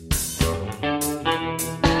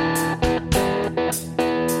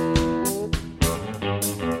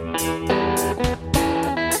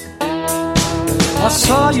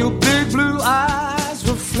saw your big blue eyes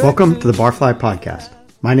reflected. Welcome to the Barfly Podcast.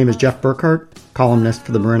 My name is Jeff Burkhart, columnist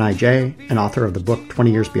for the Marin IJ and author of the book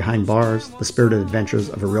 20 Years Behind Bars, The Spirited Adventures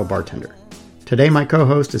of a Real Bartender. Today my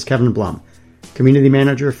co-host is Kevin Blum, community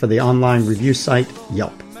manager for the online review site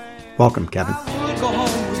Yelp. Welcome, Kevin. I would go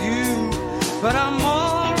home with you, but I'm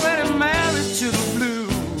already married to the blue.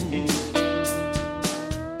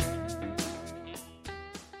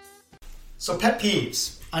 So pet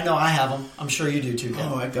peeves. I know I have them. I'm sure you do too, Kevin.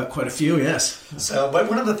 Oh, I've got quite a few, yes. But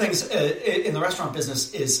one of the things in the restaurant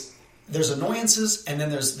business is there's annoyances, and then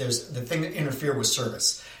there's the thing that interfere with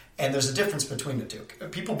service, and there's a difference between the two.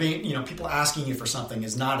 People asking you for something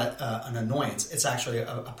is not an annoyance; it's actually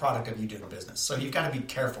a product of you doing business. So you've got to be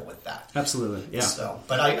careful with that. Absolutely, yeah. So,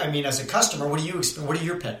 but I mean, as a customer, what are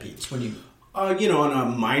your pet peeves when you? On a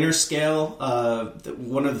minor scale,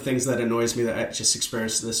 one of the things that annoys me that I just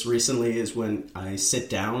experienced this recently is when I sit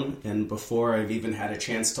down and before I've even had a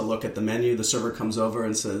chance to look at the menu, the server comes over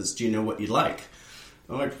and says, "Do you know what you'd like?"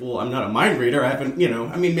 I'm like, well, I'm not a mind reader. I haven't,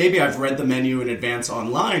 maybe I've read the menu in advance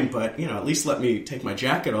online, but, at least let me take my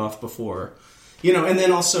jacket off before, and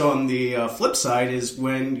then also on the flip side is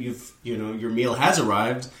when your meal has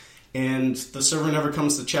arrived and the server never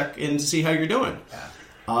comes to check in to see how you're doing. Yeah.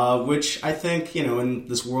 Which I think, in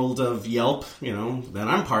this world of Yelp, that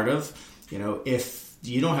I'm part of, if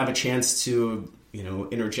you don't have a chance to,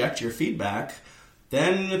 interject your feedback,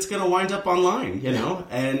 then it's going to wind up online,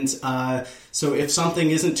 And so if something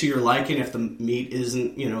isn't to your liking, if the meat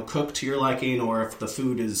isn't, cooked to your liking, or if the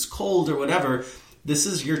food is cold or whatever, this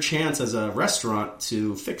is your chance as a restaurant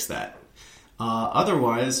to fix that.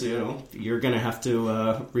 Otherwise, you're going to have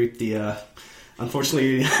to reap the...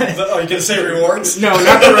 Unfortunately... Are you going to say rewards? No,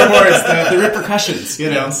 not the rewards, the repercussions,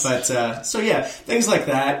 Yes. But, things like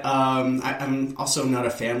that. I'm also not a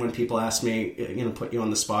fan when people ask me, put you on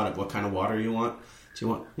the spot of what kind of water you want. Do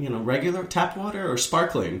you want, regular tap water or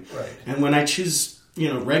sparkling? Right. And when I choose,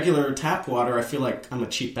 regular tap water, I feel like I'm a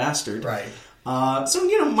cheap bastard. Right.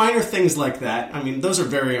 Minor things like that. I mean, those are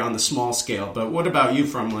very on the small scale. But what about you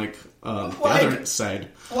from, the other side?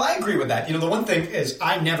 Well, I agree with that. The one thing is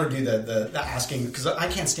I never do the asking because I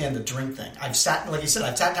can't stand the drink thing. Like you said,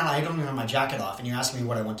 I've sat down, I don't even have my jacket off, and you ask me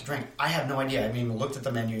what I want to drink. I have no idea. I haven't even looked at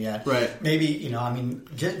the menu yet. Right. Maybe,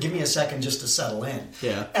 give me a second just to settle in.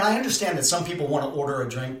 Yeah. And I understand that some people want to order a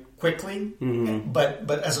drink quickly, but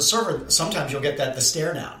as a server, sometimes you'll get the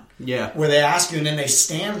stare down. Yeah. Where they ask you and then they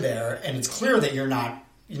stand there and it's clear that you're not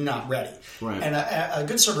ready. Right. And a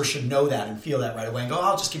good server should know that and feel that right away and go,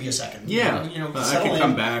 I'll just give you a second. Yeah. I can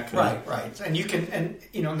come back. Right. And you can,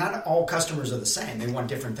 not all customers are the same. They want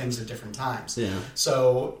different things at different times. Yeah.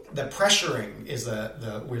 So the pressuring is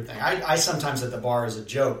the weird thing. I sometimes at the bar as a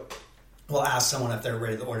joke will ask someone if they're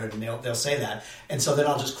ready to order, and they'll say that. And so then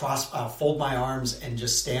I'll just fold my arms and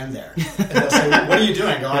just stand there. And they'll say, what are you doing?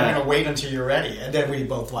 I go, I'm going to wait until you're ready. And then we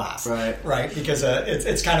both laugh. Right? Because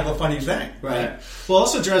it's kind of a funny thing. Right. Well, it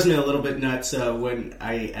also drives me a little bit nuts when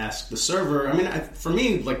I ask the server. I mean, for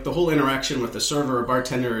me, the whole interaction with the server or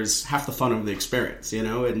bartender is half the fun of the experience,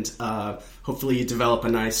 and hopefully you develop a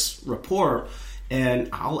nice rapport. And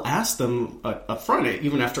I'll ask them up front,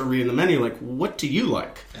 even after reading the menu, what do you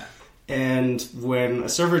like? Yeah. And when a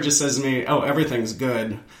server just says to me, oh, everything's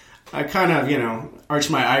good, I kind of, arch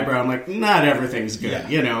my eyebrow. I'm like, not everything's good.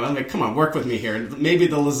 Yeah. I'm like, come on, work with me here. Maybe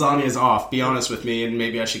the lasagna is off. Be honest with me, and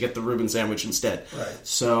maybe I should get the Reuben sandwich instead. Right.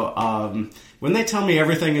 So when they tell me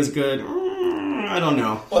everything is good, I don't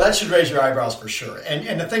know. Well, that should raise your eyebrows for sure.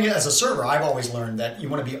 And the thing is, as a server, I've always learned that you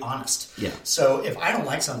want to be honest. Yeah. So if I don't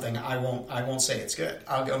like something, I won't say it's good.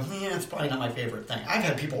 I'll go, it's probably not my favorite thing. I've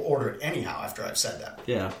had people order it anyhow after I've said that.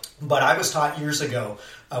 Yeah. But I was taught years ago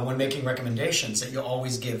when making recommendations that you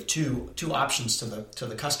always give two options to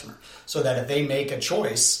the customer, so that if they make a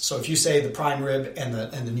choice, so if you say the prime rib and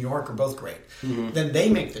the New York are both great, then they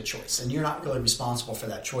make the choice, and you're not really responsible for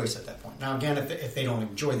that choice at that point. Now, again, if they don't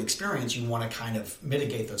enjoy the experience, you want to kind of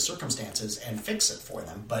mitigate those circumstances and fix it for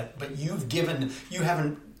them. But you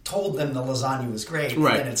haven't told them the lasagna was great,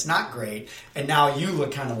 right, and it's not great, and now you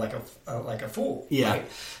look kind of like a fool. Yeah. Right?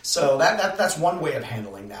 So that's one way of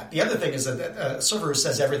handling that. The other thing is that a server who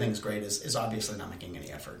says everything's great is obviously not making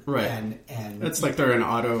any effort. Right. And it's like they're in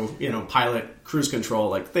auto, pilot cruise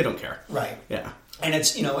control. They don't care. Right. Yeah. And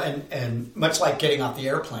it's, and much like getting off the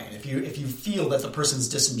airplane, if you feel that the person's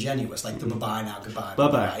disengenuous, like the bye-bye now, goodbye,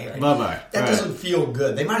 bye-bye, right? bye-bye. That doesn't feel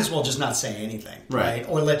good. They might as well just not say anything, right?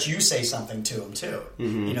 Or let you say something to them, too.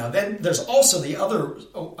 Then there's also the other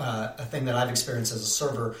thing that I've experienced as a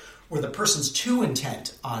server where the person's too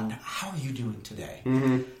intent on how are you doing today.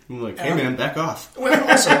 I'm like, hey man, back off. Well,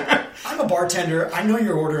 also, I'm a bartender. I know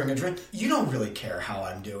you're ordering a drink. You don't really care how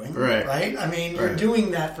I'm doing, right? I mean, you're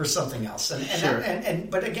doing that for something else,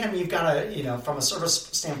 but again, you've got to, from a service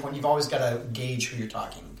standpoint, you've always got to gauge who you're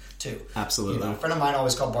talking to. Absolutely. A friend of mine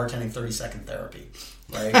always called bartending 30-second therapy,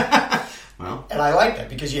 right? Wow. And I like that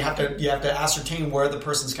because you have to ascertain where the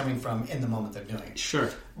person's coming from in the moment they're doing it. Sure.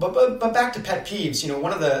 But back to pet peeves,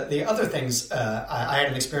 one of the other things, I had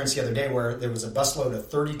an experience the other day where there was a busload of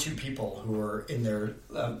 32 people who were in their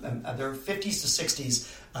 50s to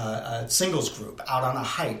 60s singles group out on a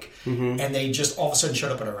hike, and they just all of a sudden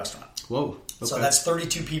showed up at a restaurant. Whoa. Okay. So that's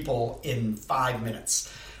 32 people in 5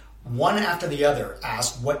 minutes. One after the other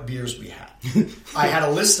asked what beers we had. I had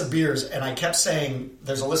a list of beers, and I kept saying,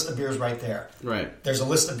 there's a list of beers right there. Right. There's a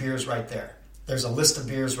list of beers right there. There's a list of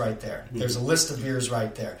beers right there. There's a list of beers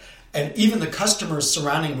right there. And even the customers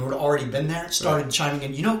surrounding me who had already been there started chiming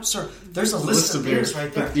in, sir, there's a list of beers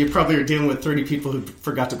right there. You probably are dealing with 30 people who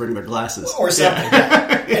forgot to bring their glasses. Or something,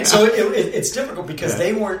 yeah. And so it's difficult because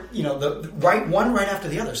they weren't, the one right after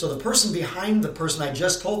the other. So the person behind the person I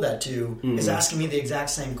just told that to is asking me the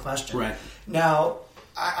exact same question. Right. Now,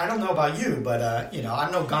 I don't know about you, but,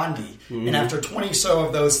 I'm no Gandhi. And after 20 so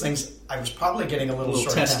of those things, I was probably getting a little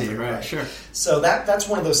short testy, tempered, right? Sure. So that's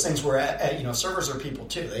one of those things where servers are people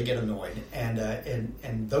too. They get annoyed,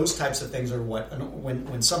 and those types of things are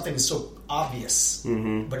when something is so obvious,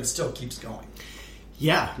 but it still keeps going.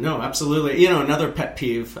 Yeah, no, absolutely. Another pet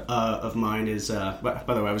peeve of mine is, by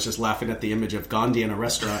the way, I was just laughing at the image of Gandhi in a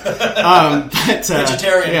restaurant.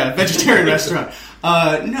 Vegetarian. Yeah, vegetarian restaurant.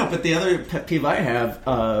 No, but the other pet peeve I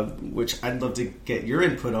have, which I'd love to get your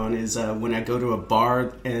input on, is when I go to a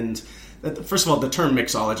bar and... First of all, the term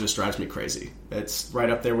mixologist drives me crazy. It's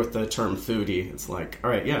right up there with the term foodie. It's like,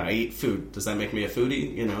 all right, yeah, I eat food. Does that make me a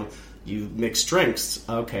foodie? You mix drinks.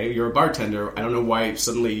 Okay, you're a bartender. I don't know why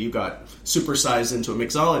suddenly you got supersized into a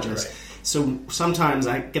mixologist. Right. So sometimes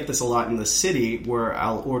I get this a lot in the city where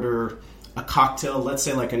I'll order a cocktail, let's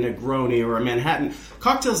say like a Negroni or a Manhattan.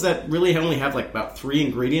 Cocktails that really only have like about 3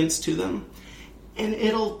 ingredients to them. And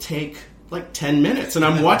it'll take... like 10 minutes, and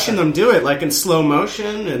I'm watching them do it like in slow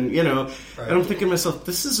motion, and and I'm thinking to myself,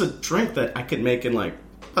 this is a drink that I could make in like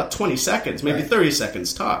about 20 seconds, maybe 30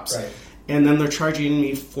 seconds tops. Right. And then they're charging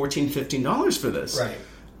me $14, $15 for this. Right.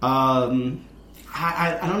 I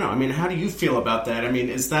don't know. I mean, how do you feel about that? I mean,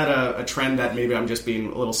 is that a trend that maybe I'm just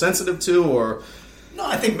being a little sensitive to, or... No,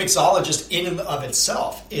 I think mixologist in and of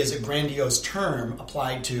itself is a grandiose term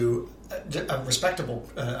applied to a respectable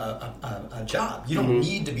job. You don't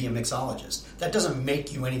need to be a mixologist. That doesn't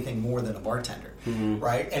make you anything more than a bartender,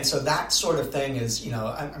 right? And so that sort of thing is,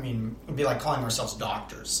 I mean, it'd be like calling ourselves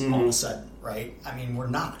doctors all of a sudden, right? I mean, we're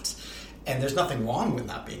not. And there's nothing wrong with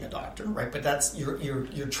not being a doctor, right? But that's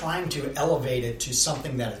you're trying to elevate it to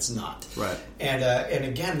something that it's not, right? And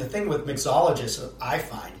again, the thing with mixologists, I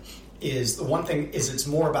find, is the one thing is it's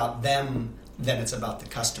more about them than it's about the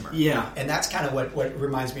customer. Yeah. And that's kind of what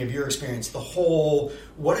reminds me of your experience. The whole,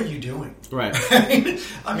 what are you doing? Right.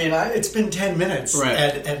 I mean, it's been 10 minutes. Right.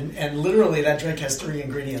 And literally that drink has 3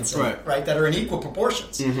 ingredients in it, right? That are in equal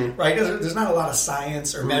proportions, right? There's not a lot of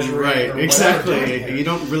science or measuring. Right, or exactly. You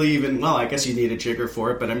don't really even, well, I guess you need a jigger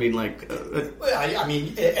for it, but I mean, like... I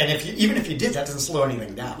mean, and even if you did, that doesn't slow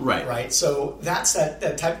anything down. Right. Right? So that's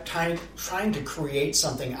that type trying to create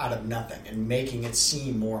something out of nothing and making it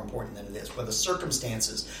seem more important than it is. Where the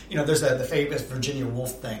circumstances, there's the famous Virginia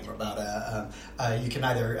Woolf thing about you can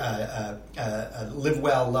either live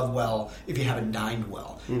well, love well, if you haven't dined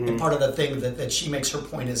well. And part of the thing that she makes her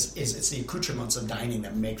point is it's the accoutrements of dining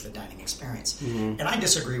that make the dining experience. And I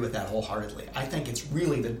disagree with that wholeheartedly. I think it's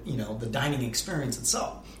really the dining experience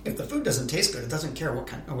itself. If the food doesn't taste good, it doesn't care what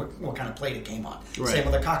kind of plate it came on. Right. Same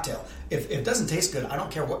with a cocktail. If it doesn't taste good, I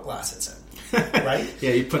don't care what glass it's in. Right?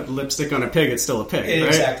 Yeah, you put lipstick on a pig, it's still a pig, right?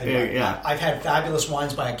 Exactly. Right. Yeah. I've had fabulous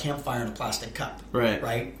wines by a campfire in a plastic cup. Right.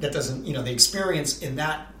 Right? That doesn't, the experience in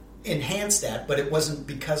that enhanced that, but it wasn't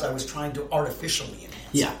because I was trying to artificially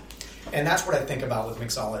enhance it. And that's what I think about with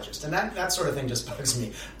mixologists. And that sort of thing just bugs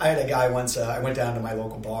me. I had a guy once, I went down to my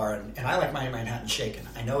local bar, and I like my Manhattan shaken.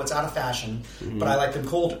 I know it's out of fashion, but I like them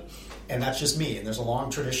colder. And that's just me. And there's a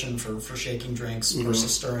long tradition for shaking drinks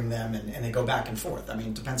versus stirring them, and they go back and forth. I mean,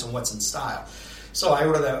 it depends on what's in style. So I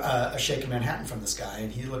ordered a shaken Manhattan from this guy,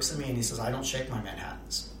 and he looks at me and he says, I don't shake my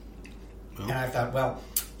Manhattans. Oh. And I thought, well,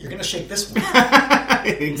 you're going to shake this one.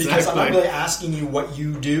 Exactly. Because I'm not really asking you what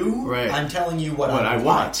you do. Right. I'm telling you what I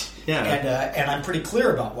want. Yeah. And I'm pretty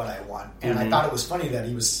clear about what I want. And I thought it was funny that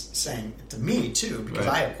he was saying it to me, too, because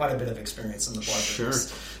I have quite a bit of experience in the bar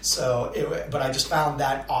business. So, but I just found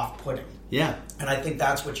that off-putting. Yeah. And I think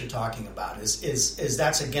that's what you're talking about, is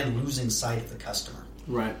that's, again, losing sight of the customer.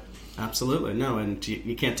 Right. Absolutely. No, and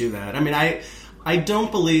you can't do that. I mean, I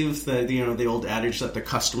don't believe that, the old adage that the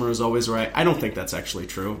customer is always right. I don't think that's actually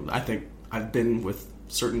true. I think I've been with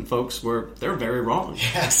certain folks where they're very wrong.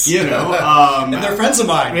 Yes. And they're friends of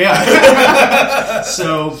mine. Yeah.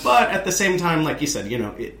 So, but at the same time, like you said,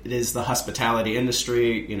 it is the hospitality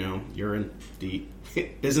industry. You're in the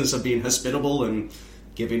business of being hospitable and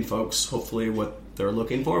giving folks hopefully what they're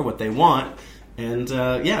looking for, what they want. And,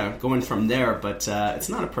 going from there. But it's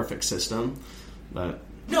not a perfect system. But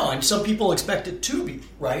no, and some people expect it to be,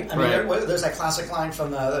 right? I mean, there's that classic line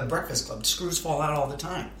from the Breakfast Club, screws fall out all the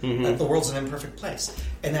time. That the world's an imperfect place.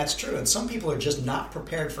 And that's true. And some people are just not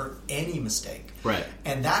prepared for any mistake. Right.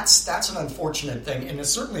 And that's an unfortunate thing. And it's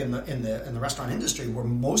certainly in the restaurant industry where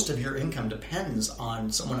most of your income depends on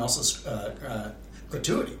someone else's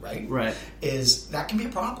gratuity, right? Right. That can be a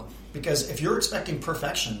problem. Because if you're expecting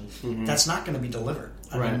perfection, that's not going to be delivered.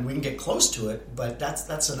 I mean, we can get close to it, but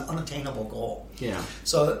that's an unattainable goal. Yeah.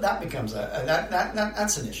 So that becomes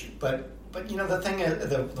that's an issue. But the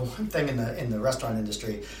one thing in the restaurant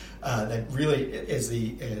industry that really is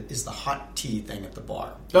the hot tea thing at the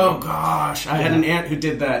bar. Oh gosh, I had an aunt who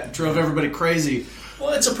did that. It drove everybody crazy.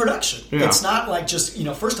 Well, it's a production. Yeah. It's not like just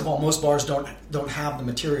first of all, most bars don't have the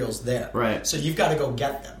materials there. Right. So you've got to go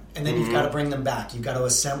get them. And then you've got to bring them back. You've got to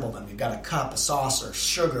assemble them. You've got a cup, a saucer,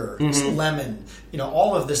 sugar, lemon,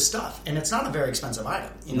 all of this stuff. And it's not a very expensive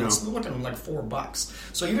item. It's looking like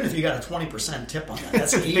 $4. So even if you got a 20% tip on that,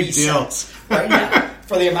 that's 80 cents. Right? Yeah.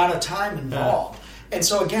 For the amount of time involved. And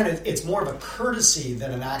so again, it's more of a courtesy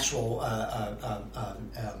than an actual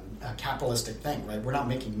capitalistic thing, right? We're not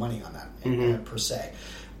making money on that per se.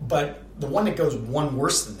 But the one that goes one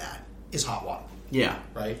worse than that is hot water. Yeah.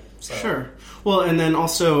 Right? So. Sure. Well, and then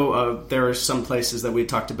also there are some places that we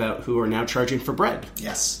talked about who are now charging for bread.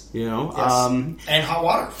 Yes. Yes. And hot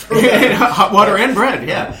water. Hot water and bread,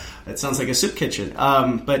 yeah. That sounds like a soup kitchen.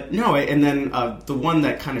 But no, and then the one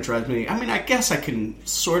that kind of drives me, I mean, I guess I can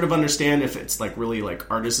sort of understand if it's like really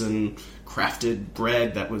like artisan crafted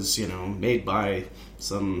bread that was, made by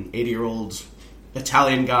some 80-year-old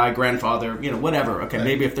Italian guy, grandfather, whatever. Okay,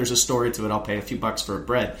 maybe if there's a story to it, I'll pay a few bucks for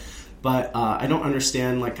bread. But I don't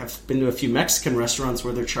understand, like, I've been to a few Mexican restaurants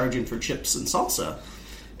where they're charging for chips and salsa.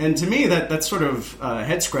 And to me, that's sort of a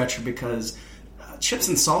head-scratcher because chips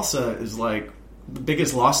and salsa is, like, the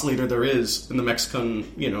biggest loss leader there is in the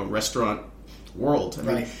Mexican, restaurant world. I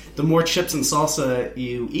mean, the more chips and salsa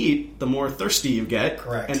you eat, the more thirsty you get.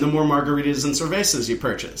 Correct. And the more margaritas and cervezas you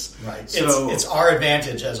purchase. Right. So it's our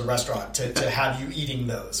advantage as a restaurant to have you eating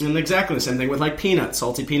those. And exactly the same thing with like peanuts,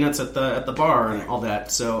 salty peanuts at the bar and all that.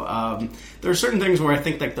 So there are certain things where I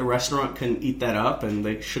think like the restaurant can eat that up and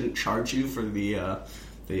they shouldn't charge you for the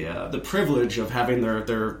privilege of having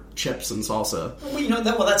their chips and salsa. Well,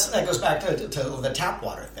 that goes back to the tap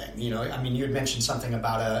water thing. I mean, you had mentioned something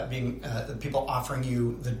about being people offering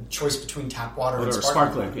you the choice between tap water and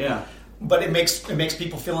sparkling. Yeah. But it makes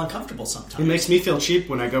people feel uncomfortable sometimes. It makes me feel cheap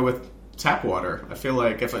when I go with tap water. I feel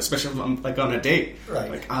like especially if I'm like on a date,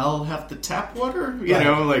 like I'll have the tap water,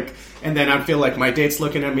 and then I feel like my date's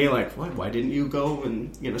looking at me like, why didn't you go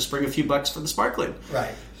and spring a few bucks for the sparkling?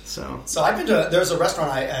 Right. So I've been to. There's a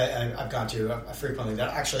restaurant I've gone to frequently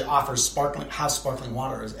that actually offers house sparkling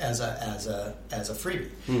water as a freebie,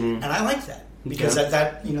 and I like that because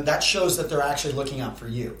that shows that they're actually looking out for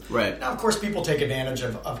you. Right. Now, of course, people take advantage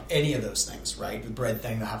of any of those things. Right. The bread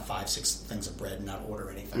thing, they have 5-6 things of bread and not order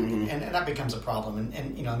anything, and that becomes a problem.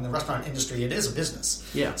 And in the restaurant industry, it is a business.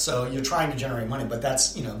 Yeah. So you're trying to generate money, but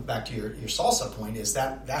that's back to your salsa point is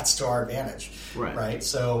that's to our advantage. Right. Right.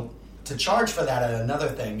 So. To charge for that at another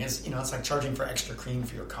thing is, it's like charging for extra cream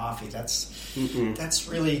for your coffee. That's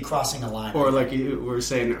really crossing a line. Or like you were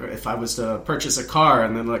saying, if I was to purchase a car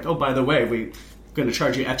and then like, oh, by the way, we're going to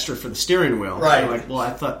charge you extra for the steering wheel. Right. You're like, well, I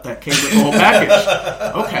thought that came with the whole package.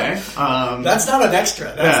 Okay. That's not an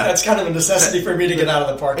extra. That's kind of a necessity for me to get out of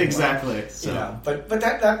the parking lot. Exactly. So. But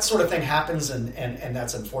that sort of thing happens and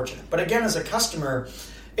that's unfortunate. But again, as a customer,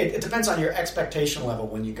 it depends on your expectation level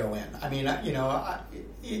when you go in. I mean, as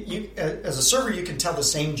a server, you can tell the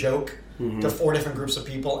same joke to 4 different groups of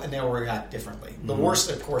people, and they'll react differently. The worst,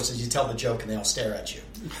 of course, is you tell the joke and they all stare at you.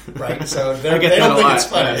 right? So I get they that don't a think lot. it's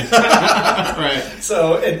funny. Right.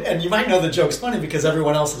 So, and you might know the joke's funny because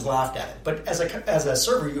everyone else has laughed at it. But as a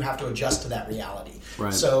server, you have to adjust to that reality.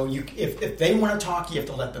 Right. So if they want to talk, you have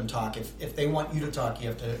to let them talk. If they want you to talk, you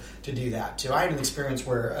have to do that too. I had an experience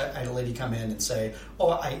where I had a lady come in and say,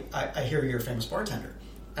 "Oh, I hear you're a famous bartender."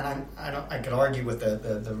 And I could argue with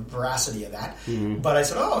the veracity of that, but I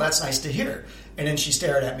said, "Oh, that's nice to hear." And then she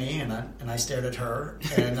stared at me, and I stared at her,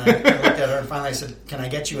 and I looked at her, and finally I said, "Can I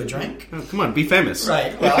get you a drink?" Oh, come on, be famous.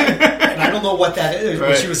 Right. Well, and I don't know what that is,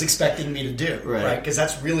 Right. what she was expecting me to do, Right. right? Because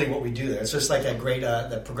that's really what we do there. It's just like that great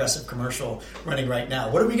the Progressive commercial running right now.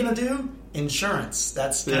 What are we going to do? Insurance.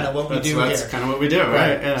 That's kind of what we do That's here. kind of what we do,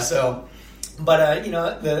 right? Yeah. So. But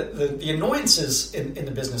the annoyances in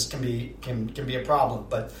the business can be a problem.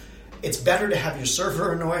 But it's better to have your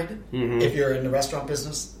server annoyed if you're in the restaurant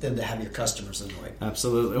business than to have your customers annoyed.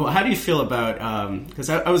 Absolutely. Well, how do you feel about? Because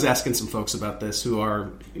I was asking some folks about this who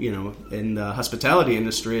are in the hospitality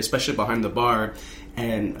industry, especially behind the bar,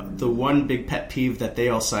 and the one big pet peeve that they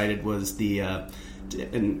all cited was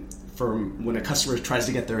from when a customer tries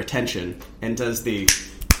to get their attention and does the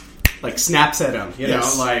snaps at them,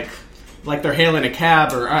 Yes. like they're hailing a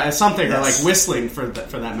cab or something, Yes. or like whistling for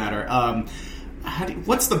that matter.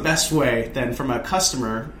 What's the best way then from a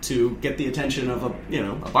customer to get the attention of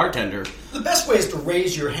a bartender? The best way is to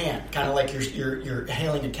raise your hand, kind of like you're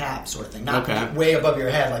hailing a cab sort of thing, not Okay. way above your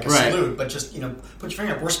head like a Right. salute, but just put your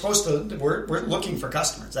finger up. We're looking for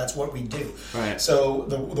customers. That's what we do. Right. So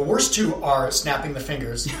the worst two are snapping the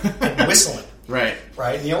fingers and whistling. Right.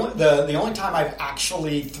 Right. The only time I've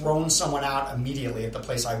actually thrown someone out immediately at the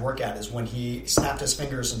place I work at is when he snapped his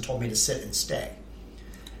fingers and told me to sit and stay.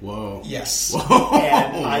 Whoa. Yes. Whoa.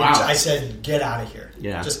 And Wow. I said, get out of here.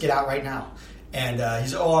 Yeah. Just get out right now. And he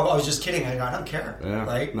said, oh, I was just kidding. I go, I don't care. Yeah,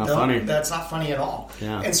 Right? not funny. That's not funny at all.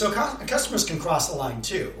 Yeah. And so customers can cross the line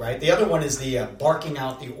too, right? The other one is the barking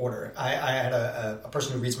out the order. I had a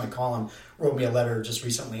person who reads my column wrote me a letter just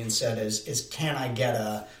recently and said, is can I get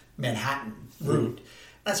a Manhattan rude?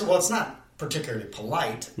 And I said, well, it's not particularly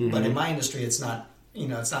polite, but in my industry, it's not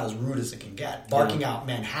as rude as it can get. Barking out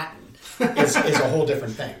Manhattan is a whole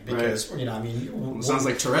different thing because Sounds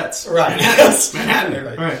like Tourette's. right.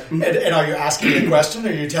 Manhattan. Right. And are you asking me a question or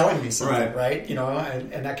are you telling me something? Right.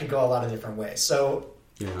 And that could go a lot of different ways. So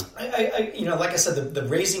Yeah. I like I said, the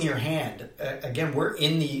raising your hand, again, we're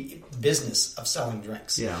in the business of selling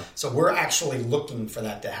drinks. Yeah. So we're actually looking for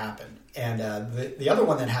that to happen. And the other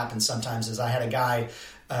one that happens sometimes is I had a guy,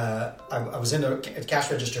 I was in a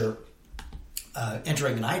cash register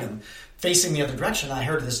entering an item, facing the other direction. I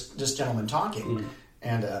heard this gentleman talking,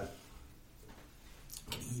 and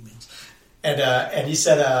he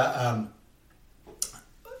said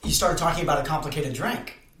he started talking about a complicated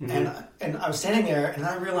drink, and I was standing there, and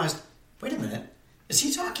I realized, wait a minute, is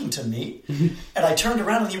he talking to me? And I turned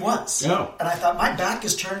around, and he was. Oh. And I thought, my back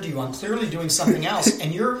is turned to you. I'm clearly doing something else,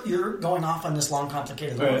 and you're going off on this long,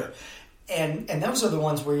 complicated order. And those are the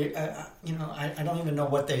ones where I don't even know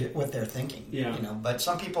what they're thinking. Yeah. But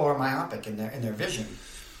some people are myopic in their vision.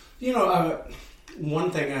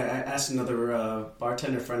 One thing I asked another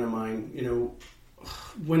bartender friend of mine.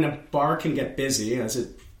 When a bar can get busy, as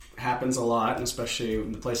it happens a lot, and especially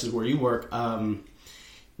in the places where you work,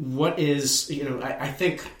 what is I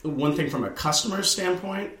think one thing from a customer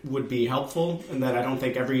standpoint would be helpful, and that I don't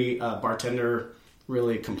think every bartender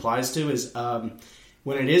really complies to is.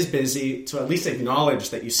 When it is busy, to at least acknowledge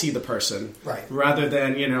that you see the person, right? Rather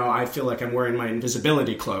than I feel like I'm wearing my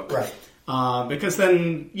invisibility cloak, right? Because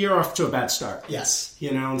then you're off to a bad start. Yes,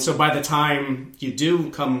 and so by the time you do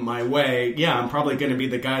come my way, I'm probably going to be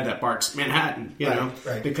the guy that barks Manhattan,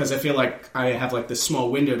 right. because I feel like I have like this small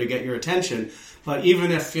window to get your attention. But even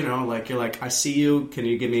if you're like, I see you, can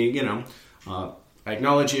you give me, I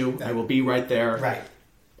acknowledge you, I will be right there, right?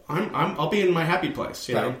 I'll be in my happy place,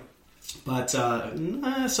 you know. But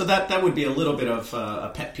so that would be a little bit of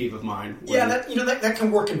a pet peeve of mine. Yeah, that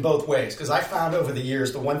can work in both ways, because I found over the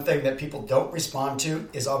years the one thing that people don't respond to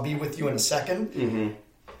is I'll be with you in a second, and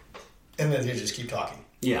then they just keep talking.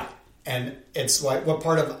 Yeah, and it's like, what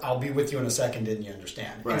part of I'll be with you in a second didn't you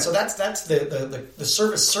understand? Right. And so that's the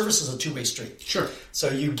service. Service is a two-way street. Sure. So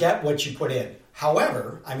you get what you put in.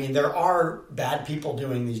 However, I mean, there are bad people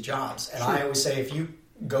doing these jobs, and I always say if you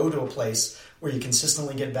go to a place where you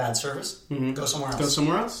consistently get bad service, go somewhere else. Go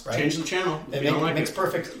somewhere else. Right? Change the channel. It makes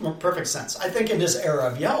perfect sense. I think in this era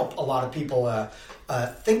of Yelp, a lot of people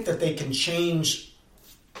think that they can change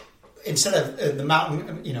instead of the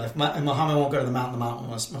mountain, if Muhammad won't go to the mountain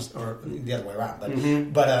must or the other way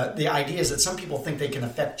around. But the idea is that some people think they can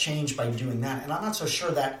affect change by doing that, and I'm not so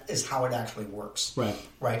sure that is how it actually works. Right.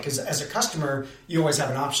 Because as a customer, you always have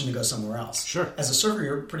an option to go somewhere else. Sure. As a server,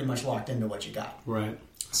 you're pretty much locked into what you got. Right.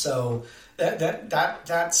 So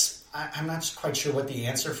that's. I'm not quite sure what the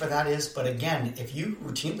answer for that is, but again, if you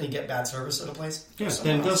routinely get bad service at a place, go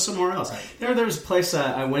somewhere else. Right. There was a place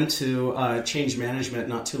I went to, change management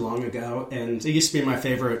not too long ago, and it used to be my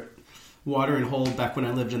favorite watering hole back when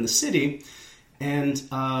I lived in the city. And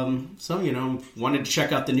so, wanted to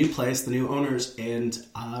check out the new place, the new owners, and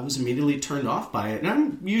I was immediately turned off by it. And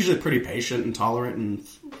I'm usually pretty patient and tolerant and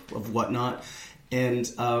of whatnot. And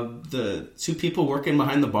the two people working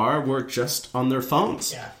behind the bar were just on their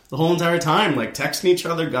phones the whole entire time, like texting each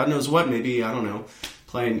other, God knows what, maybe, I don't know,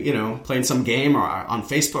 playing some game or on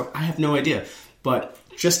Facebook. I have no idea. But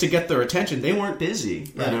just to get their attention, they weren't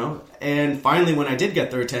busy, you know. And finally, when I did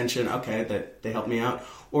get their attention, that they helped me out.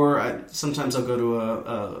 Or sometimes I'll go to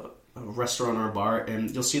a restaurant or a bar,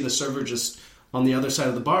 and you'll see the server just on the other side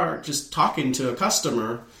of the bar, just talking to a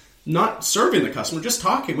customer, not serving the customer, just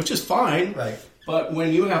talking, which is fine. Right. But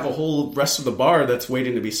when you have a whole rest of the bar that's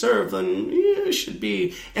waiting to be served, then you should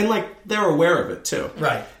be... And, they're aware of it, too.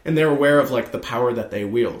 Right. And they're aware of, the power that they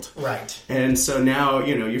wield. Right. And so now,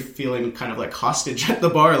 you're feeling kind of like hostage at the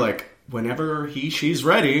bar, whenever she's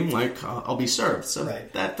ready, I'll be served. So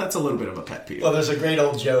that's a little bit of a pet peeve. Well, there's a great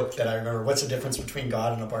old joke that I remember. What's the difference between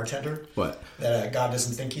God and a bartender? What? That God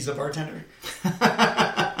doesn't think he's a bartender.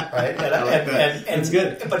 Right? And it's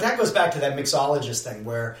good. But that goes back to that mixologist thing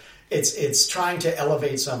where it's trying to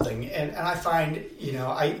elevate something. And I find,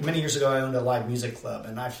 many years ago I owned a live music club,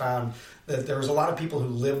 and I found that there was a lot of people who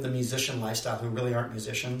live the musician lifestyle who really aren't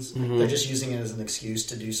musicians. Mm-hmm. They're just using it as an excuse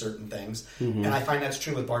to do certain things. Mm-hmm. And I find that's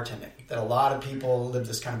true with bartending, that a lot of people live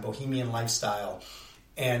this kind of bohemian lifestyle,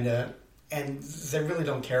 and they really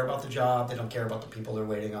don't care about the job. They don't care about the people they're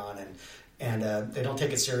waiting on, and they don't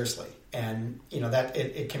take it seriously. And that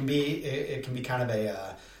it can be kind of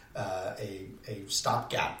a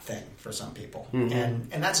stopgap thing for some people, mm-hmm.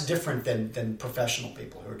 and that's different than professional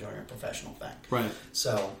people who are doing a professional thing. Right.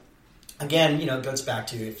 So again, it goes back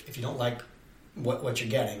to if you don't like what you're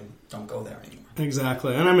getting, don't go there anymore.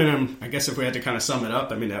 Exactly. And I guess if we had to kind of sum it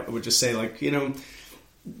up, I would just say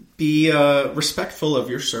be respectful of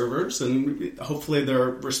your servers, and hopefully they're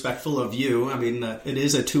respectful of you. It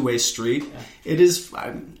is a two-way street. Yeah. It is,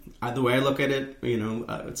 the way I look at it,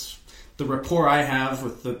 it's the rapport I have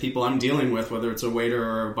with the people I'm dealing with, whether it's a waiter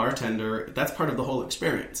or a bartender, that's part of the whole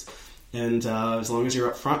experience. And as long as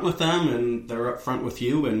you're upfront with them and they're upfront with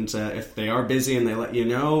you, and if they are busy and they let you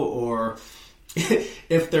know, or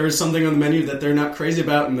if there's something on the menu that they're not crazy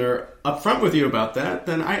about and they're upfront with you about that,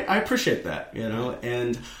 then I appreciate that,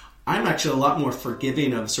 And I'm actually a lot more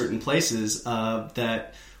forgiving of certain places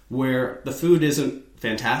that where the food isn't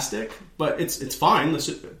fantastic, but it's fine.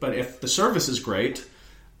 But if the service is great,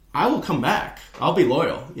 I will come back. I'll be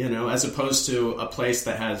loyal, as opposed to a place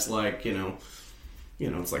that has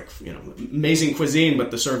it's amazing cuisine,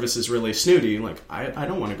 but the service is really snooty. I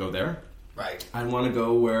don't want to go there. Right. I want to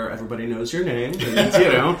go where everybody knows your name, and,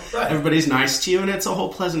 right. Everybody's nice to you, and it's a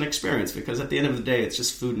whole pleasant experience, because at the end of the day, it's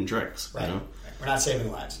just food and drinks. Right. We're not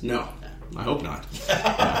saving lives. No. I hope not.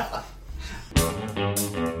 Yeah.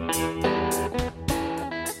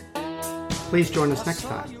 Please join us next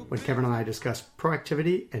time when Kevin and I discuss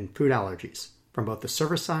proactivity and food allergies from both the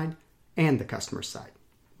server side and the customer side.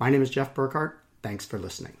 My name is Jeff Burkhart. Thanks for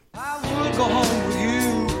listening. I will go home with you.